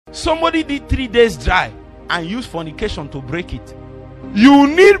Somebody did 3 days dry and used fornication to break it. You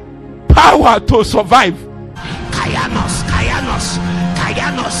need power to survive. Kayanos, kayanos,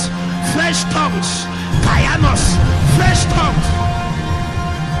 kayanos, fresh tongues, kayanos, fresh tongues,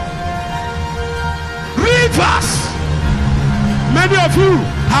 rivers. Many of you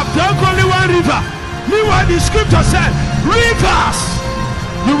have drunk only one river. Meanwhile, the scripture said, rivers.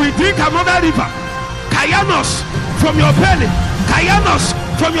 You will drink another river. Kayanos from your belly. Kayanos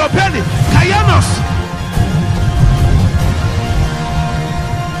from your belly. Kayanos.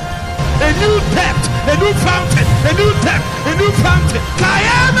 A new depth, a new fountain, a new depth, a new fountain.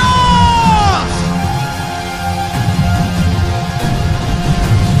 Kayanos.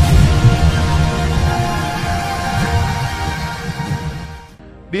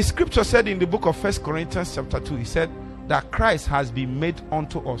 The scripture said in the book of 1 Corinthians chapter 2, he said that Christ has been made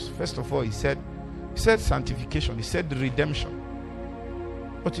unto us. First of all, he said sanctification, he said redemption.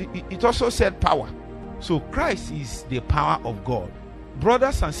 But it also said power. So Christ is the power of God.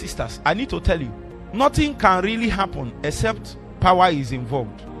 Brothers and sisters, I need to tell you, nothing can really happen except power is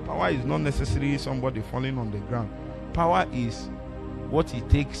involved. Power is not necessarily somebody falling on the ground. Power is what it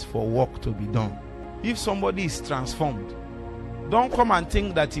takes for work to be done. If somebody is transformed, don't come and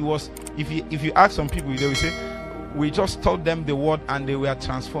think that he was. If you ask some people, they will say, we just told them the word and they were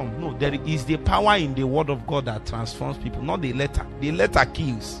transformed. No, there is the power in the word of God that transforms people, not the letter. The letter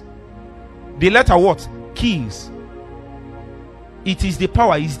kills. The letter what? Kills. It is the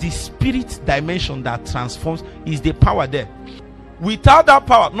power, is the spirit dimension that transforms, is the power there. Without that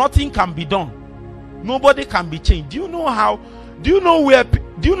power, nothing can be done. Nobody can be changed. Do you know how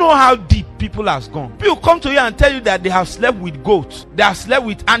deep people have gone? People come to you and tell you that they have slept with goats, they have slept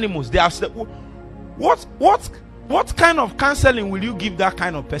with animals, they have slept. What kind of counseling will you give that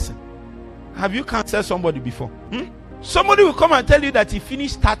kind of person? Have you counseled somebody before? Somebody will come and tell you that he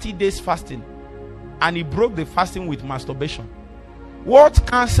finished 30 days fasting and he broke the fasting with masturbation. What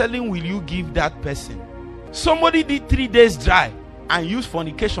counseling will you give that person? Somebody did 3 days dry and used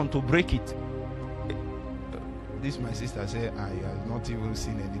fornication to break it. This my sister said, I have not even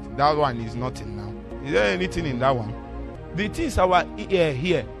seen anything. That one is nothing now. Is there anything in that one? The things our ear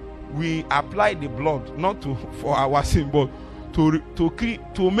here, we apply the blood not for our sin, but to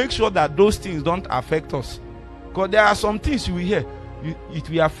make sure that those things don't affect us. Because there are some things you will hear, it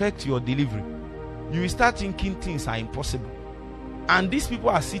will affect your delivery. You will start thinking things are impossible. And these people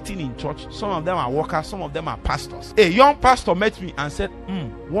are sitting in church. Some of them are workers, some of them are pastors. A young pastor met me and said,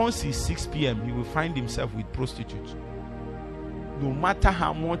 once it's 6 p.m., he will find himself with prostitutes. No matter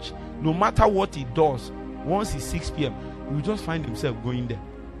how much, no matter what he does, once it's 6 p.m., he will just find himself going there.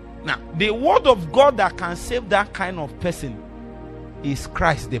 Now, the word of God that can save that kind of person is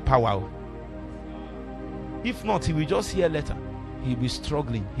Christ, the power. If not, he will just hear later. He'll be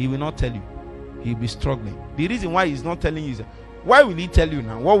struggling. He will not tell you. He'll be struggling. The reason why he's not telling you is, why will he tell you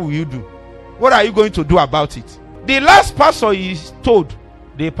now? What will you do? What are you going to do about it? The last pastor is told,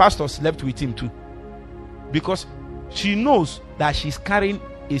 the pastor slept with him too. Because she knows that she's carrying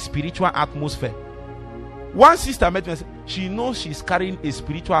a spiritual atmosphere. One sister met me and said, she knows she's carrying a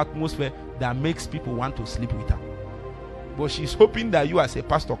spiritual atmosphere that makes people want to sleep with her. But she's hoping that you as a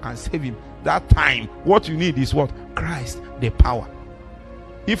pastor can save him. That time, what you need is what? Christ, the power.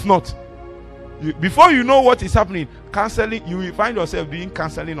 If not, before you know what is happening, counseling, you will find yourself doing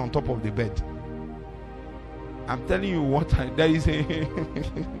counseling on top of the bed. I'm telling you what, there is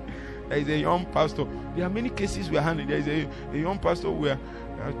a young pastor. There are many cases we are handling. There is a young pastor we are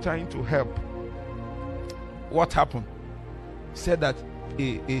trying to help. What happened? Said that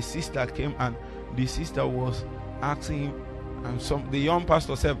a sister came and the sister was asking him, and the young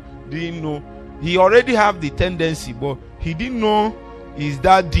pastor said didn't know. He already have the tendency, but he didn't know it's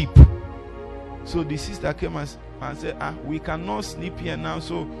that deep. So the sister came and said, we cannot sleep here now.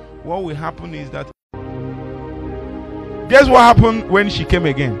 So what will happen is that. Guess what happened when she came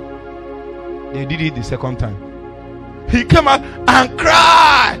again? They did it the second time. He came out and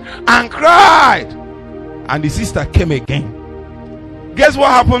cried. And the sister came again. Guess what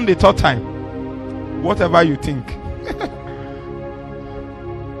happened the third time? Whatever you think.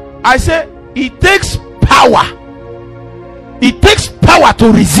 I say, it takes power. It takes power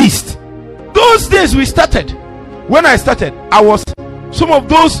to resist. Those days we started. When I started, I was some of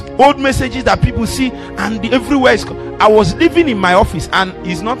those old messages that people see and everywhere is. I was living in my office, and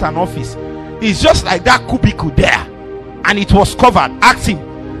it's not an office. It's just like that cubicle there, and it was covered. Asking,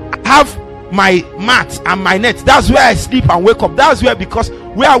 have my mat and my net. That's where I sleep and wake up. That's where, because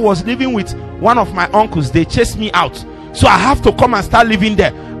where I was living with one of my uncles, they chased me out, so I have to come and start living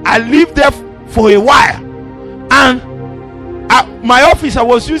there. I lived there for a while, and My office, I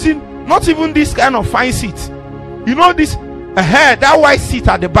was using not even this kind of fine seat. You know this that white seat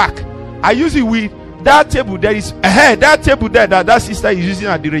at the back. I use it with that table. There is that table there that sister is using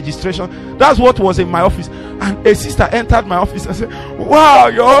at the registration. That's what was in my office. And a sister entered my office and said, "Wow,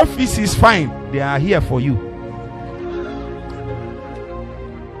 your office is fine. They are here for you."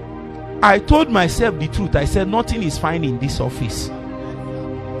 I told myself the truth. I said, nothing is fine in this office.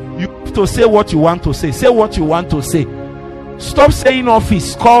 You have to say what you want to say. Say what you want to say. Stop saying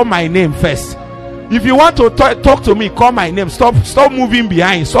office. Call my name first. If you want to talk to me, call my name. Stop moving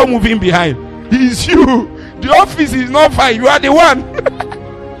behind. Stop moving behind. It's you. The office is not fine. You are the one.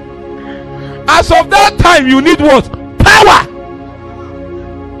 As of that time, you need what? Power.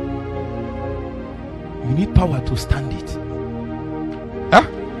 You need power to stand it. Huh?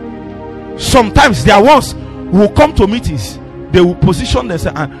 Sometimes there are ones who will come to meetings. They will position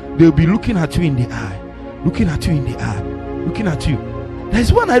themselves and they will be looking at you in the eye. Looking at you in the eye. Looking at you.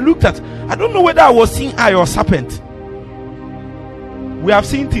 There's one I looked at. I don't know whether I was seeing eye or serpent. We have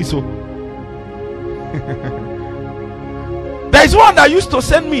seen things. So there's one that used to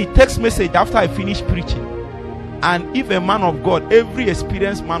send me text message after I finished preaching. And if a man of God, every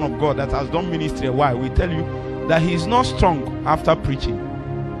experienced man of God that has done ministry a while, will tell you that he is not strong after preaching.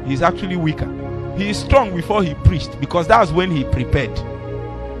 He is actually weaker. He is strong before he preached, because that's when he prepared.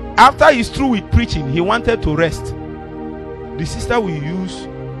 After he's through with preaching, he wanted to rest. The sister will use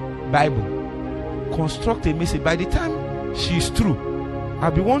Bible, construct a message. By the time she's through,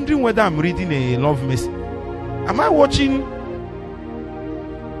 I'll be wondering whether I'm reading a love message. Am I watching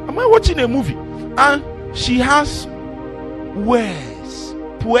a movie? And she has words,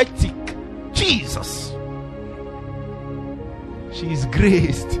 poetic. Jesus. She is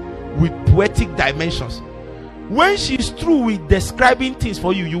graced with poetic dimensions. When she's through with describing things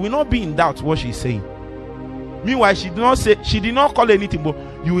for you, you will not be in doubt what she's saying. Meanwhile, she did not call anything, but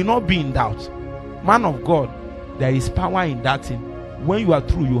you will not be in doubt. Man of God, there is power in that thing. When you are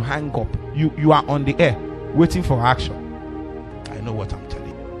through, you hang up. You are on the air, waiting for action. I know what I'm telling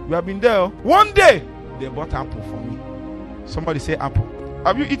you. You have been there. One day, they bought apple for me. Somebody say apple.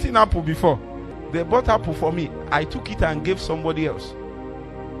 Have you eaten apple before? They bought apple for me. I took it and gave somebody else.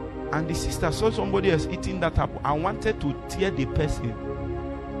 And the sister saw somebody else eating that apple and wanted to tear the person.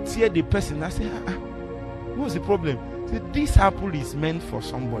 I said, what's the problem? She said, this apple is meant for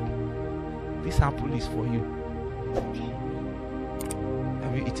somebody. This apple is for you.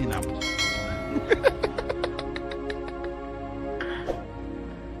 Have you eaten apple?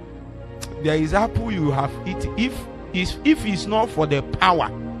 There is apple you have eaten. If it's not for the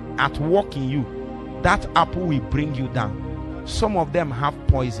power at work in you, that apple will bring you down. Some of them have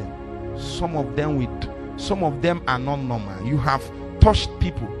poison. Some of them are not normal. You have touched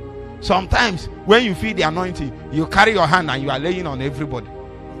people. Sometimes when you feel the anointing, you carry your hand and you are laying on everybody.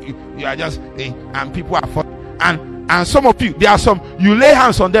 You are just and people are falling. And some of you, there are some, you lay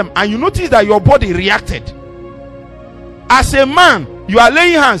hands on them and you notice that your body reacted. As a man, you are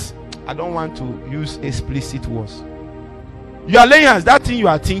laying hands. I don't want to use explicit words. You are laying hands. That thing you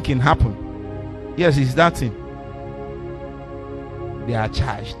are thinking happened. Yes, it's that thing. They are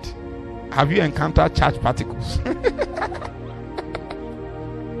charged. Have you encountered charged particles?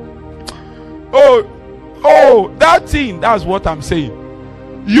 Oh, that thing. That's what I'm saying.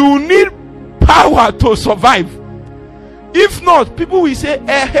 You need power to survive. If not, people will say,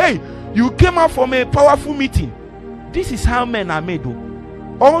 hey, you came out from a powerful meeting. This is how men are made.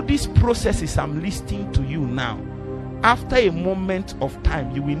 All these processes I'm listing to you now, after a moment of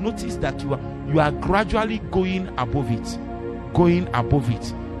time, you will notice that you are gradually going above it.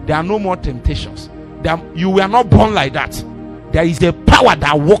 There are no more temptations. You were not born like that. There is a power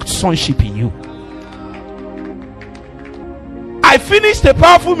that worked sonship in you. I finished a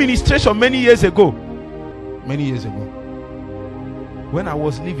powerful ministration many years ago. When I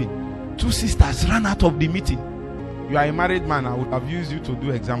was leaving, 2 sisters ran out of the meeting. You are a married man, I would have used you to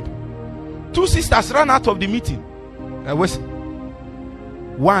do example. 2 sisters ran out of the meeting.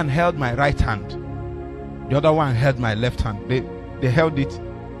 One held my right hand, the other one held my left hand. They held it.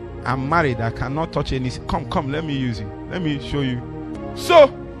 I'm married, I cannot touch any. Come, let me use it. Let me show you.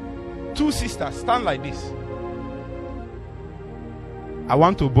 So 2 sisters stand like this. I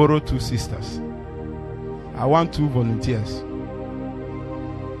want to borrow 2 sisters. I want 2 volunteers.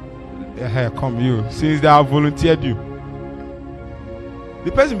 Here, come you. Since they have volunteered you.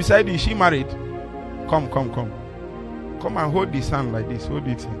 The person beside you, is she married? Come. Come and hold this hand like this. Hold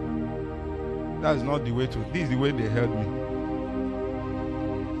it. That's not the way to. This is the way they held me.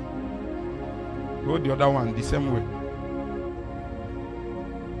 Hold the other one the same way.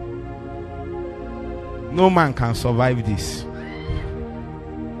 No man can survive this.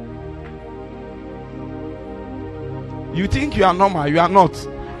 You think you are normal, you are not.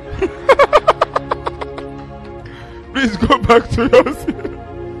 Please go back to your seat.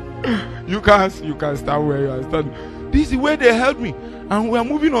 You can start where you are standing. This is the way they held me, and we are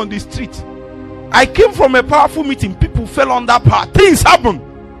moving on the street. I came from a powerful meeting. People fell under power. Things happen.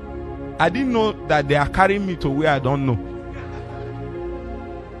 I didn't know that they are carrying me to where I don't know.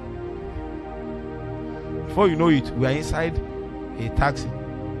 Before you know it, we are inside a taxi.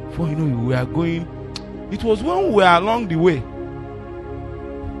 Before you know it, we are going. It was when we were along the way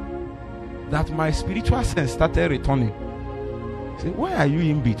that my spiritual sense started returning. Say, why are you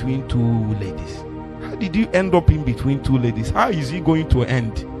in between two ladies? How did you end up in between two ladies? How is it going to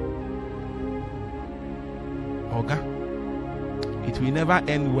end? Oga, it will never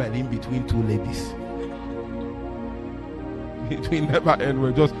end well in between two ladies. It will never end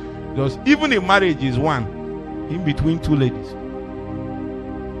well. Just even in marriage is one in between two ladies.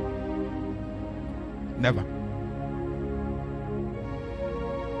 Never.